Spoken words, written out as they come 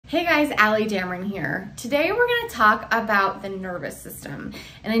Hey guys, Damron here. Today we're going to talk about the nervous system.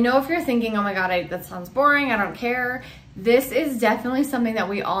 And I know if you're thinking, oh my god, that sounds boring, I don't care. This is definitely something that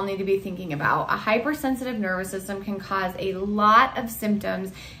we all need to be thinking about. A hypersensitive nervous system can cause a lot of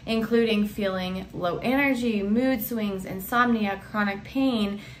symptoms, including feeling low energy, mood swings, insomnia, chronic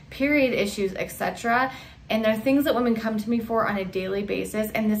pain, period issues, etc. And they're things that women come to me for on a daily basis.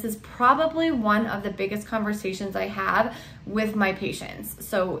 And this is probably one of the biggest conversations I have with my patients.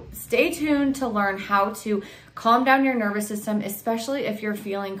 So stay tuned to learn how to calm down your nervous system, especially if you're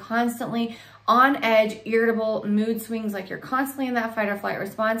feeling constantly on edge, irritable, mood swings, like you're constantly in that fight or flight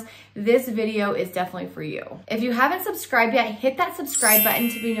response. This video is definitely for you. If you haven't subscribed yet, hit that subscribe button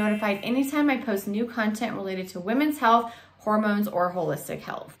to be notified anytime I post new content related to women's health, hormones, or holistic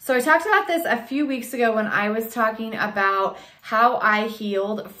health. So I talked about this a few weeks ago when I was talking about how I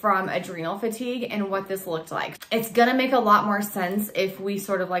healed from adrenal fatigue and what this looked like. It's gonna make a lot more sense if we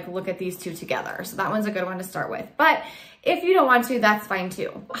sort of like look at these two together. So that one's a good one to start with. But if you don't want to, that's fine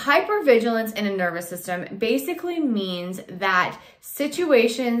too. Hypervigilance in a nervous system basically means that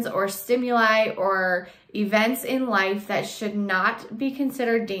situations or stimuli or events in life that should not be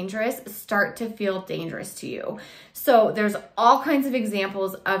considered dangerous start to feel dangerous to you. So there's all kinds of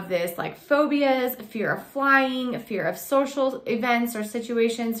examples of this, like phobias, fear of flying, fear of social events or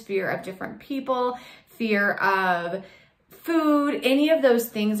situations, fear of different people, fear of food, any of those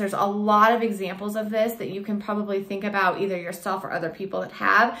things. There's a lot of examples of this that you can probably think about either yourself or other people that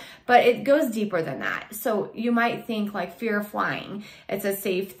have, but it goes deeper than that. So you might think like fear of flying. It's a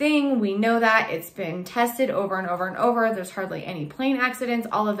safe thing. We know that. It's been tested over and over and over. There's hardly any plane accidents,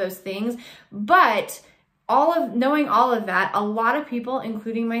 all of those things. But knowing all of that, a lot of people,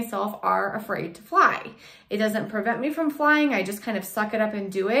 including myself, are afraid to fly. It doesn't prevent me from flying. I just kind of suck it up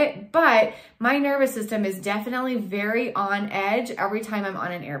and do it. But my nervous system is definitely very on edge every time I'm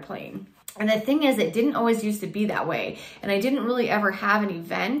on an airplane. And the thing is, it didn't always used to be that way. And I didn't really ever have an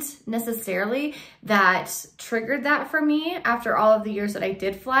event necessarily that triggered that for me after all of the years that I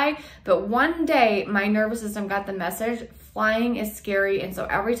did fly. But one day my nervous system got the message, flying is scary. And so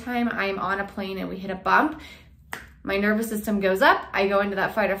every time I'm on a plane and we hit a bump, my nervous system goes up, I go into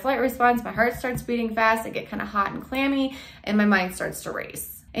that fight or flight response, my heart starts beating fast, I get kind of hot and clammy, and my mind starts to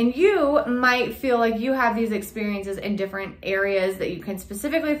race. And you might feel like you have these experiences in different areas that you can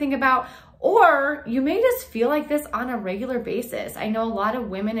specifically think about, or you may just feel like this on a regular basis. I know a lot of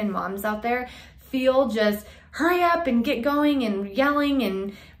women and moms out there feel just hurry up and get going and yelling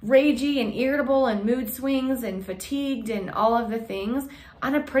and ragey and irritable and mood swings and fatigued and all of the things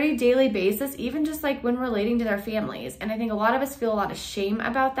on a pretty daily basis, even just like when relating to their families. And I think a lot of us feel a lot of shame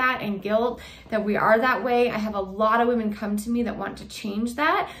about that and guilt that we are that way. I have a lot of women come to me that want to change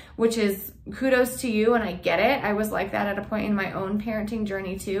that, which is kudos to you, and I get it. I was like that at a point in my own parenting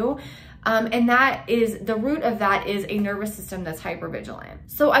journey too. And that is, the root of that is a nervous system that's hypervigilant.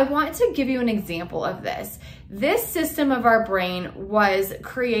 So I want to give you an example of this. This system of our brain was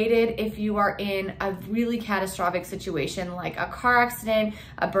created if you are in a really catastrophic situation, like a car accident,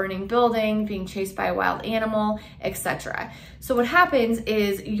 a burning building, being chased by a wild animal, etc. So what happens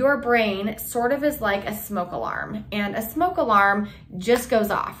is your brain sort of is like a smoke alarm, and a smoke alarm just goes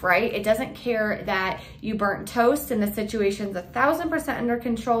off, right? It doesn't care that you burnt toast and the situation's 1000% under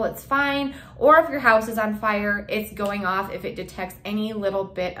control, it's fine. Or if your house is on fire, it's going off if it detects any little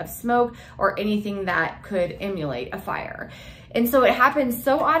bit of smoke or anything that could emulate a fire. And so it happens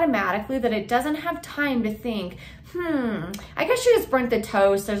so automatically that it doesn't have time to think, I guess she just burnt the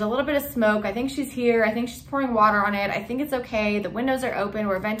toast. There's a little bit of smoke. I think she's here. I think she's pouring water on it. I think it's okay. The windows are open.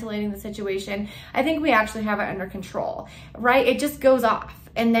 We're ventilating the situation. I think we actually have it under control, right? It just goes off.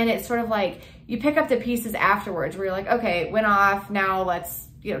 And then it's sort of like you pick up the pieces afterwards where you're like, okay, it went off. Now let's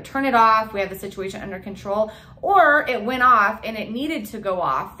turn it off. We have the situation under control. Or it went off and it needed to go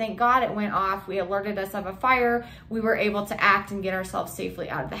off. Thank God it went off. We alerted us of a fire. We were able to act and get ourselves safely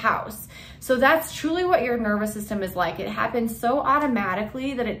out of the house. So that's truly what your nervous system is like. It happens so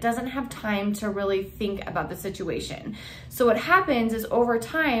automatically that it doesn't have time to really think about the situation. So what happens is over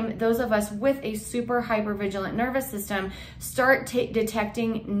time, those of us with a super hypervigilant nervous system start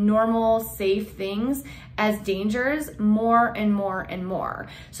detecting normal, safe things as dangers more and more and more.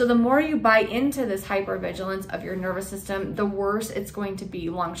 So the more you buy into this hypervigilance of your nervous system, the worse it's going to be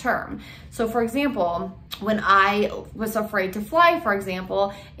long term. So for example, when I was afraid to fly, for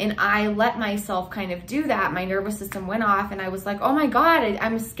example, and I let myself kind of do that, my nervous system went off and I was like, oh my God,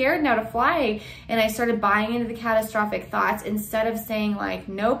 I'm scared now to fly. And I started buying into the catastrophic thoughts instead of saying like,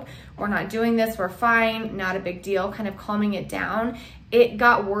 nope, we're not doing this, we're fine, not a big deal, kind of calming it down. it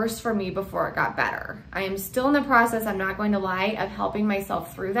got worse for me before it got better. I am still in the process, I'm not going to lie, of helping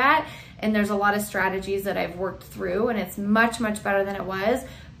myself through that. And there's a lot of strategies that I've worked through, and it's much, much better than it was.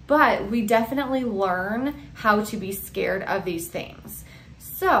 But we definitely learn how to be scared of these things.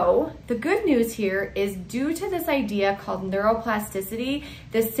 So the good news here is, due to this idea called neuroplasticity,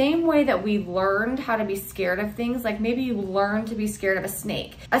 the same way that we learned how to be scared of things, like maybe you learn to be scared of a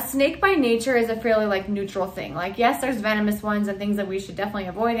snake. A snake by nature is a fairly like neutral thing. Like, yes, there's venomous ones and things that we should definitely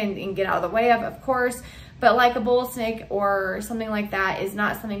avoid and get out of the way of course. But like a bull snake or something like that is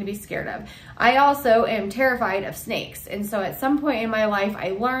not something to be scared of. I also am terrified of snakes. And so at some point in my life, I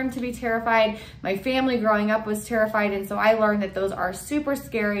learned to be terrified. My family growing up was terrified. And so I learned that those are super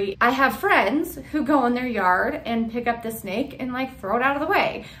scary. I have friends who go in their yard and pick up the snake and like throw it out of the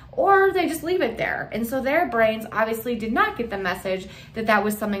way, or they just leave it there. And so their brains obviously did not get the message that that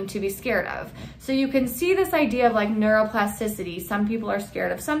was something to be scared of. So you can see this idea of like neuroplasticity. Some people are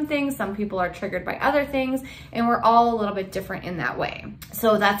scared of some things, some people are triggered by other things, and we're all a little bit different in that way.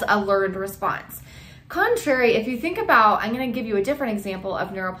 So that's a learned response. Contrary, if you think about, I'm going to give you a different example of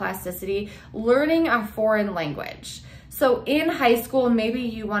neuroplasticity, learning a foreign language. So in high school, maybe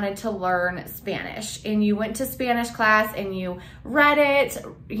you wanted to learn Spanish and you went to Spanish class and you read it,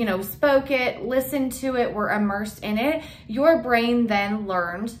 you know, spoke it, listened to it, were immersed in it. Your brain then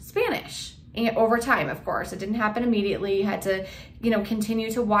learned Spanish. And over time, of course, it didn't happen immediately. You had to, you know, continue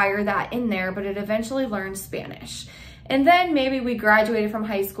to wire that in there, but it eventually learned Spanish. And then maybe we graduated from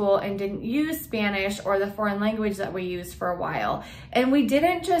high school and didn't use Spanish or the foreign language that we used for a while. And we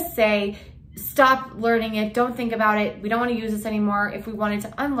didn't just say, stop learning it, don't think about it, we don't want to use this anymore. If we wanted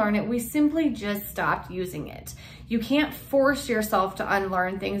to unlearn it, we simply just stopped using it. You can't force yourself to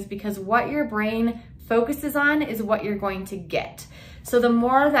unlearn things, because what your brain focuses on is what you're going to get. So the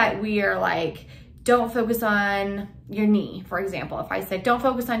more that we are like, don't focus on your knee, for example, if I said, don't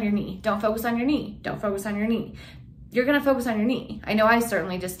focus on your knee, don't focus on your knee, don't focus on your knee, you're gonna focus on your knee. I know I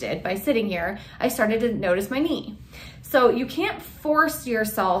certainly just did. By sitting here, I started to notice my knee. So you can't force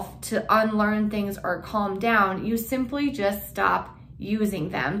yourself to unlearn things or calm down. You simply just stop using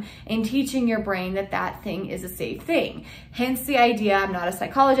them and teaching your brain that that thing is a safe thing. Hence the idea, I'm not a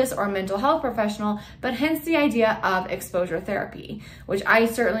psychologist or a mental health professional, but hence the idea of exposure therapy, which I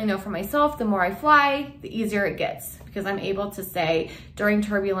certainly know for myself, the more I fly, the easier it gets, because I'm able to say during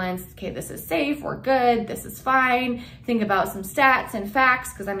turbulence, okay, this is safe, we're good, this is fine. Think about some stats and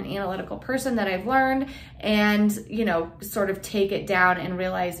facts, because I'm an analytical person that I've learned, and, you know, sort of take it down and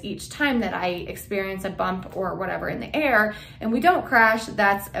realize each time that I experience a bump or whatever in the air and we don't crash,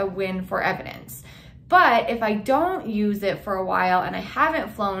 that's a win for evidence. But if I don't use it for a while and I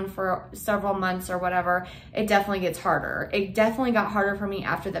haven't flown for several months or whatever, it definitely gets harder. It definitely got harder for me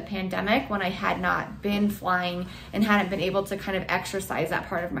after the pandemic, when I had not been flying and hadn't been able to kind of exercise that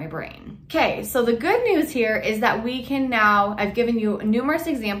part of my brain. Okay, so the good news here is that we can now, I've given you numerous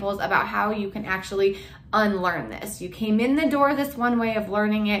examples about how you can actually unlearn this. You came in the door this one way of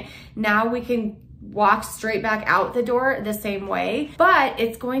learning it. Now we can walk straight back out the door the same way, but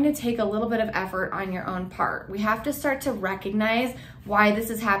it's going to take a little bit of effort on your own part. We have to start to recognize why this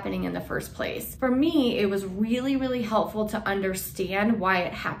is happening in the first place. For me, it was really, really helpful to understand why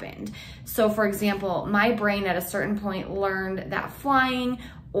it happened. So for example, my brain at a certain point learned that flying,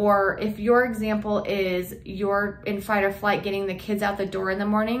 or if your example is you're in fight or flight getting the kids out the door in the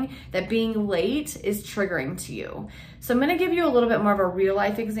morning, that being late is triggering to you. So I'm gonna give you a little bit more of a real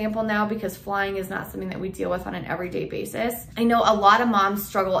life example now, because flying is not something that we deal with on an everyday basis. I know a lot of moms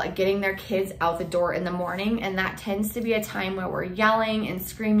struggle at getting their kids out the door in the morning, and that tends to be a time where we're yelling and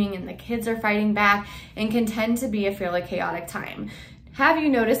screaming and the kids are fighting back, and can tend to be a fairly chaotic time. Have you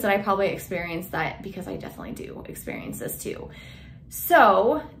noticed that I probably experienced that? Because I definitely do experience this too.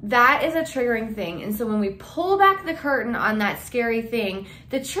 So that is a triggering thing. And so when we pull back the curtain on that scary thing,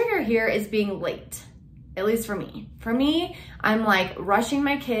 the trigger here is being late, at least for me. For me, I'm like rushing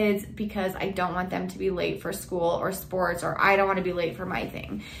my kids because I don't want them to be late for school or sports, or I don't want to be late for my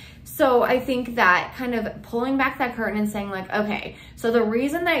thing. So I think that kind of pulling back that curtain and saying like, okay, so the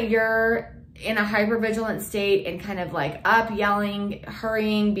reason that you're in a hypervigilant state and kind of like up, yelling,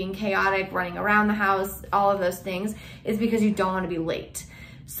 hurrying, being chaotic, running around the house, all of those things, is because you don't want to be late.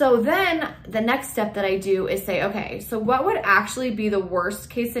 So then the next step that I do is say, okay, so what would actually be the worst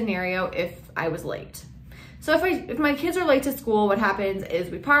case scenario if I was late? So if my kids are late to school, what happens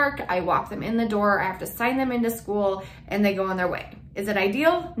is we park, I walk them in the door, I have to sign them into school, and they go on their way. Is it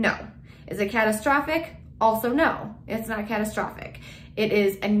ideal? No. Is it catastrophic? Also no, it's not catastrophic. It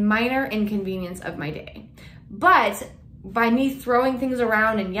is a minor inconvenience of my day. But by me throwing things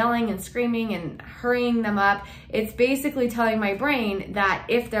around and yelling and screaming and hurrying them up, it's basically telling my brain that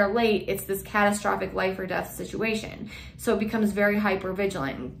if they're late, it's this catastrophic life or death situation. So it becomes very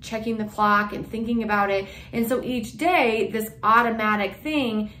hypervigilant, checking the clock and thinking about it. And so each day, this automatic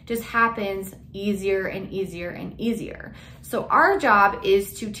thing just happens easier and easier and easier. So our job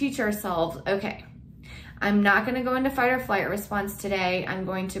is to teach ourselves, okay, I'm not gonna go into fight or flight response today. I'm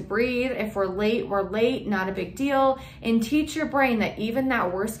going to breathe. If we're late, not a big deal. And teach your brain that even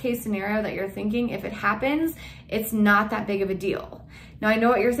that worst case scenario that you're thinking, if it happens, it's not that big of a deal. Now I know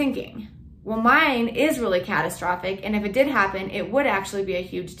what you're thinking. Well, mine is really catastrophic. And if it did happen, it would actually be a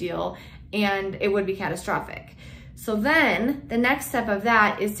huge deal and it would be catastrophic. So then the next step of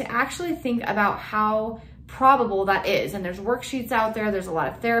that is to actually think about how probable that is. And there's worksheets out there, there's a lot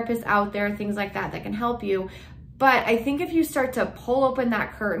of therapists out there, things like that that can help you. But I think if you start to pull open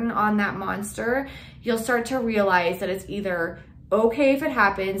that curtain on that monster, you'll start to realize that it's either okay if it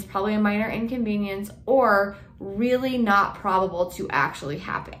happens, probably a minor inconvenience, or really not probable to actually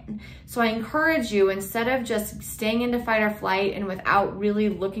happen. So I encourage you, instead of just staying into fight or flight and without really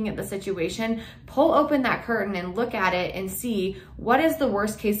looking at the situation, pull open that curtain and look at it and see what is the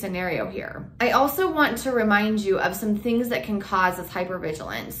worst case scenario here. I also want to remind you of some things that can cause this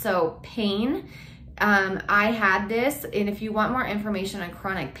hypervigilance. So pain. I had this, and if you want more information on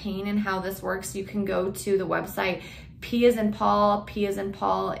chronic pain and how this works, you can go to the website P as in Paul,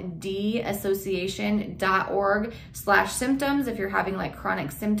 D association.org/symptoms. If you're having like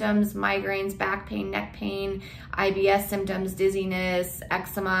chronic symptoms, migraines, back pain, neck pain, IBS symptoms, dizziness,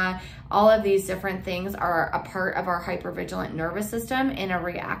 eczema, all of these different things are a part of our hypervigilant nervous system and a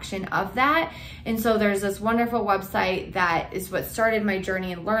reaction of that. And so there's this wonderful website that is what started my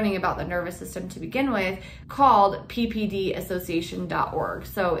journey in learning about the nervous system to begin with, called ppdassociation.org.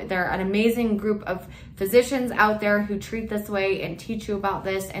 So they're an amazing group of physicians out there who treat this way and teach you about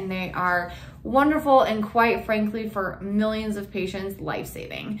this, and they are wonderful and, quite frankly, for millions of patients,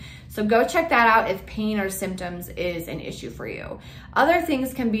 life-saving. So go check that out if pain or symptoms is an issue for you. Other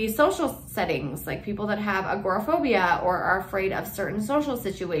things can be social settings, like people that have agoraphobia or are afraid of certain social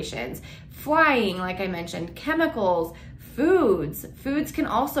situations, flying, like I mentioned, chemicals, foods. Foods can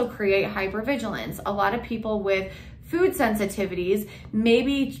also create hypervigilance. A lot of people with food sensitivities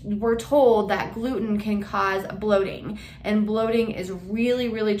maybe were told that gluten can cause bloating, and bloating is really,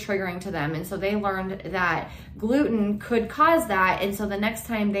 really triggering to them. And so they learned that gluten could cause that. And so the next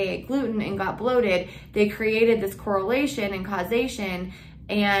time they ate gluten and got bloated, they created this correlation and causation.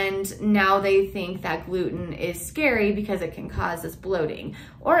 And now they think that gluten is scary because it can cause this bloating,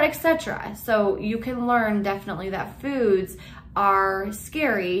 or etc. So you can learn definitely that foods are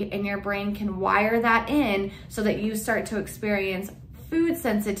scary, and your brain can wire that in so that you start to experience food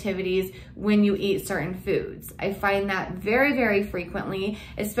sensitivities when you eat certain foods. I find that very, very frequently,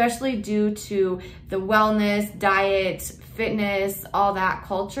 especially due to the wellness, diet, fitness, all that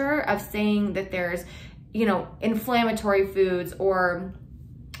culture of saying that there's, you know, inflammatory foods or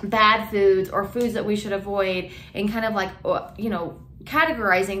bad foods or foods that we should avoid, and kind of like, you know,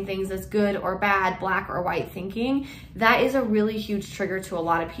 categorizing things as good or bad, black or white thinking. That is a really huge trigger to a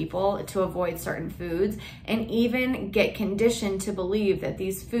lot of people to avoid certain foods, and even get conditioned to believe that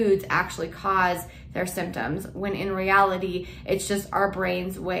these foods actually cause their symptoms, when in reality, it's just our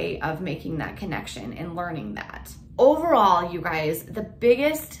brain's way of making that connection and learning that. Overall, you guys, the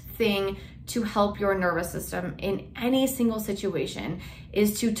biggest thing to help your nervous system in any single situation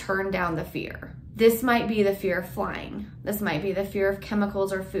is to turn down the fear. This might be the fear of flying. This might be the fear of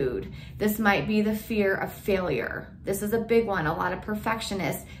chemicals or food. This might be the fear of failure. This is a big one. A lot of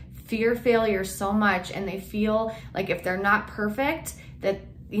perfectionists fear failure so much, and they feel like if they're not perfect, that,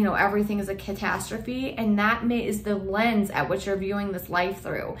 you know, everything is a catastrophe, and that is the lens at which you're viewing this life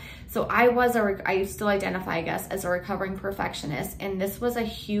through. So I still identify, I guess, as a recovering perfectionist, and this was a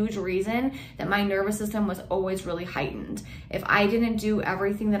huge reason that my nervous system was always really heightened. If I didn't do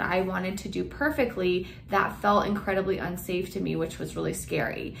everything that I wanted to do perfectly, that felt incredibly unsafe to me, which was really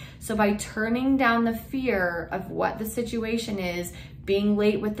scary. So by turning down the fear of what the situation is, being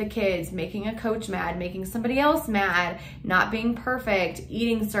late with the kids, making a coach mad, making somebody else mad, not being perfect,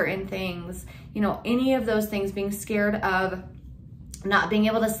 eating certain things, you know, any of those things, being scared of not being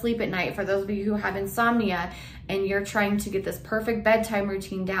able to sleep at night. For those of you who have insomnia and you're trying to get this perfect bedtime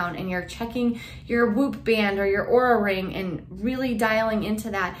routine down, and you're checking your Whoop band or your Oura ring and really dialing into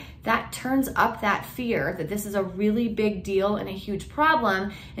that, that turns up that fear that this is a really big deal and a huge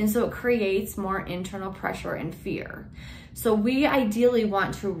problem. And so it creates more internal pressure and fear. So we ideally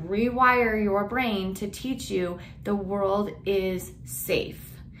want to rewire your brain to teach you the world is safe.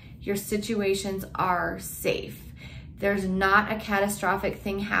 Your situations are safe. there's not a catastrophic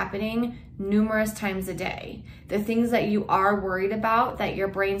thing happening numerous times a day. The things that you are worried about, that your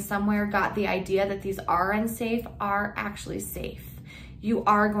brain somewhere got the idea that these are unsafe, are actually safe. You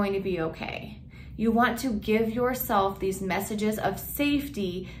are going to be okay. You want to give yourself these messages of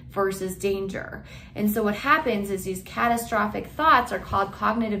safety versus danger. And so what happens is these catastrophic thoughts are called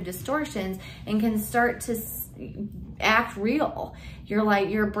cognitive distortions and can start to act real. You're like,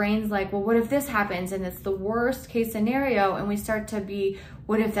 your brain's like, well, what if this happens? And it's the worst case scenario. And we start to be,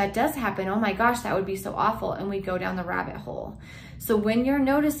 what if that does happen? Oh my gosh, that would be so awful. And we go down the rabbit hole. So when you're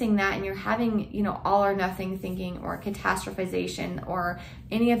noticing that and you're having, all or nothing thinking or catastrophization or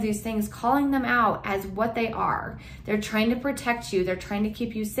any of these things, calling them out as what they are. They're trying to protect you. They're trying to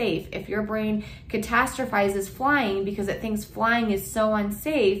keep you safe. If your brain catastrophizes flying because it thinks flying is so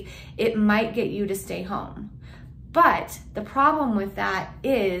unsafe, it might get you to stay home. But the problem with that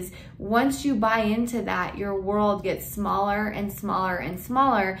is once you buy into that, your world gets smaller and smaller and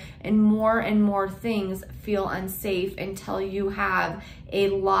smaller, and more things feel unsafe until you have a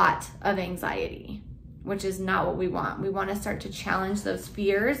lot of anxiety, which is not what we want. We want to start to challenge those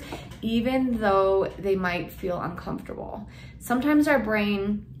fears, even though they might feel uncomfortable. Sometimes our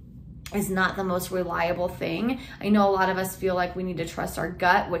brain is not the most reliable thing. I know a lot of us feel like we need to trust our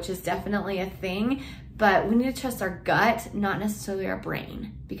gut, which is definitely a thing, but we need to trust our gut, not necessarily our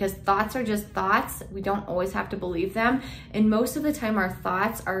brain, because thoughts are just thoughts. We don't always have to believe them. And most of the time our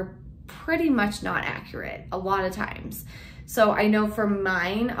thoughts are pretty much not accurate, a lot of times. So I know for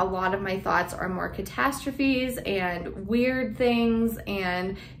mine, a lot of my thoughts are more catastrophes and weird things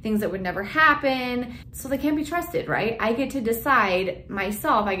and things that would never happen. So they can't be trusted, right? I get to decide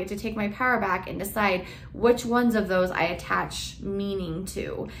myself, I get to take my power back and decide which ones of those I attach meaning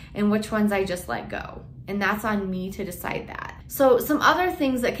to and which ones I just let go. And that's on me to decide that. So some other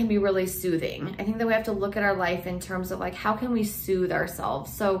things that can be really soothing. I think that we have to look at our life in terms of like, how can we soothe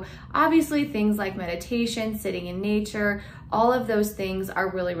ourselves? So obviously things like meditation, sitting in nature, all of those things are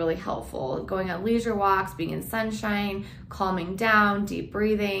really, really helpful. Going on leisure walks, being in sunshine, calming down, deep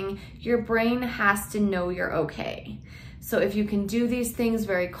breathing. Your brain has to know you're okay. So if you can do these things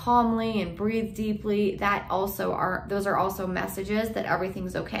very calmly and breathe deeply, those are also messages that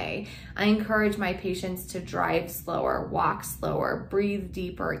everything's okay. I encourage my patients to drive slower, walk slower, breathe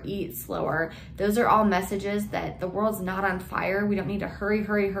deeper, eat slower. Those are all messages that the world's not on fire. We don't need to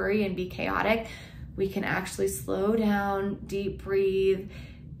hurry and be chaotic. We can actually slow down, deep breathe,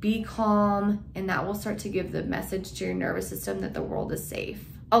 be calm, and that will start to give the message to your nervous system that the world is safe.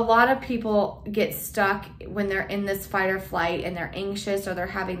 A lot of people get stuck when they're in this fight or flight and they're anxious or they're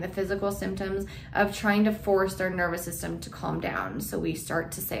having the physical symptoms of trying to force their nervous system to calm down. So we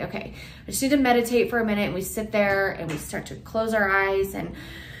start to say, okay, I just need to meditate for a minute, and we sit there and we start to close our eyes and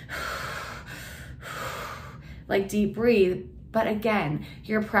like deep breathe. But again,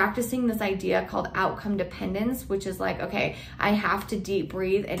 you're practicing this idea called outcome dependence, which is like, okay, I have to deep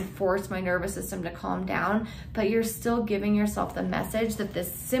breathe and force my nervous system to calm down, but you're still giving yourself the message that this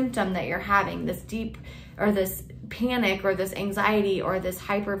symptom that you're having, this deep or this panic or this anxiety or this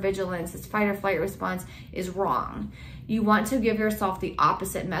hypervigilance, this fight or flight response is wrong. You want to give yourself the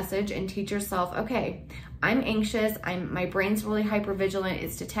opposite message and teach yourself, okay, I'm anxious, my brain's really hypervigilant,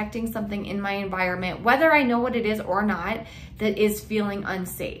 it's detecting something in my environment, whether I know what it is or not, that is feeling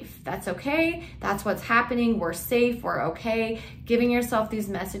unsafe. That's okay, that's what's happening, we're safe, we're okay. Giving yourself these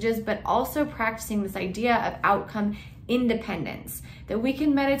messages, but also practicing this idea of outcome independence, that we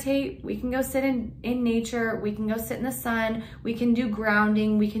can meditate, we can go sit in nature, we can go sit in the sun, we can do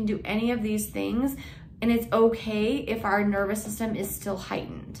grounding, we can do any of these things. And it's okay if our nervous system is still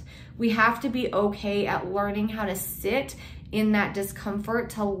heightened. We have to be okay at learning how to sit in that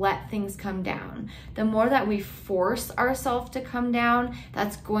discomfort to let things come down. The more that we force ourselves to come down,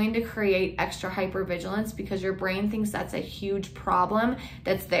 that's going to create extra hypervigilance because your brain thinks that's a huge problem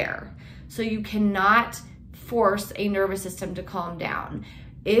that's there. So you cannot force a nervous system to calm down.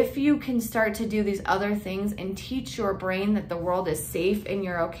 If you can start to do these other things and teach your brain that the world is safe and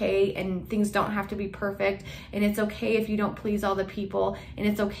you're okay and things don't have to be perfect, and it's okay if you don't please all the people, and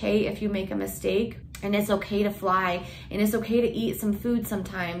it's okay if you make a mistake, and it's okay to fly, and it's okay to eat some food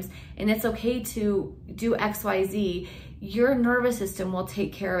sometimes, and it's okay to do XYZ, your nervous system will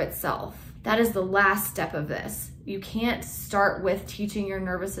take care of itself. That is the last step of this. You can't start with teaching your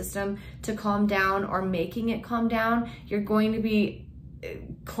nervous system to calm down or making it calm down. You're going to be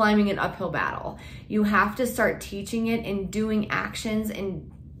climbing an uphill battle. You have to start teaching it and doing actions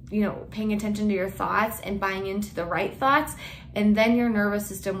and, paying attention to your thoughts and buying into the right thoughts, and then your nervous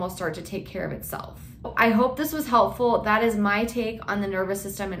system will start to take care of itself. I hope this was helpful. That is my take on the nervous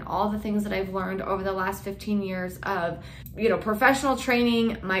system and all the things that I've learned over the last 15 years of, professional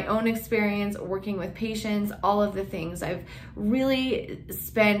training, my own experience, working with patients, all of the things. I've really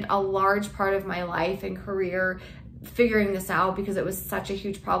spent a large part of my life and career figuring this out because it was such a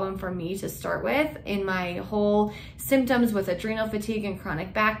huge problem for me to start with in my whole symptoms with adrenal fatigue and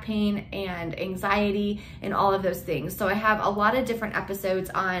chronic back pain and anxiety and all of those things. So I have a lot of different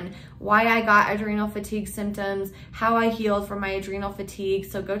episodes on why I got adrenal fatigue symptoms, how I healed from my adrenal fatigue.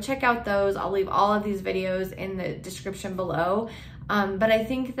 So go check out those. I'll leave all of these videos in the description below. But I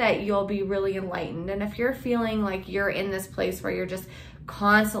think that you'll be really enlightened. And if you're feeling like you're in this place where you're just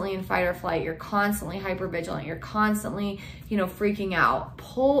constantly in fight or flight, you're constantly hypervigilant, you're constantly, freaking out,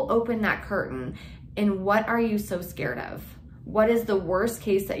 pull open that curtain. And what are you so scared of? What is the worst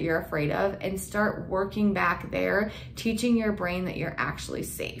case that you're afraid of? And start working back there, teaching your brain that you're actually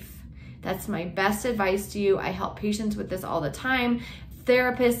safe. That's my best advice to you. I help patients with this all the time.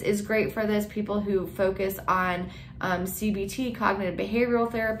 Therapists is great for this. People who focus on CBT, cognitive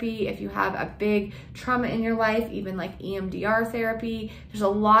behavioral therapy. If you have a big trauma in your life, even like EMDR therapy, there's a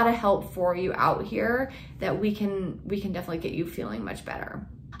lot of help for you out here that we can definitely get you feeling much better.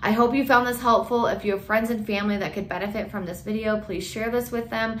 I hope you found this helpful. If you have friends and family that could benefit from this video, please share this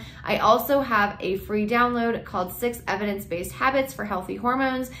with them. I also have a free download called 6 Evidence-Based Habits for Healthy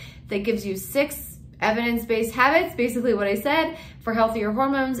Hormones that gives you 6 evidence-based habits, basically what I said, for healthier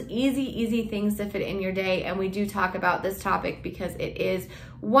hormones, easy things to fit in your day. And we do talk about this topic because it is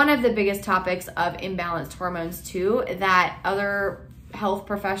one of the biggest topics of imbalanced hormones too, that other health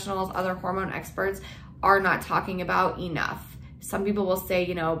professionals, other hormone experts are not talking about enough. Some people will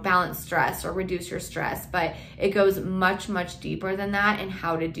say, balance stress or reduce your stress, but it goes much deeper than that and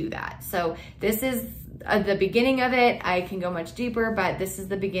how to do that. So this is the beginning of it. I can go much deeper, but this is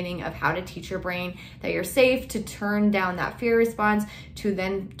the beginning of how to teach your brain that you're safe, to turn down that fear response, to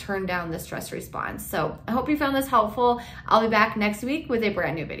then turn down the stress response. So I hope you found this helpful. I'll be back next week with a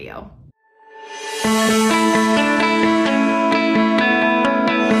brand new video.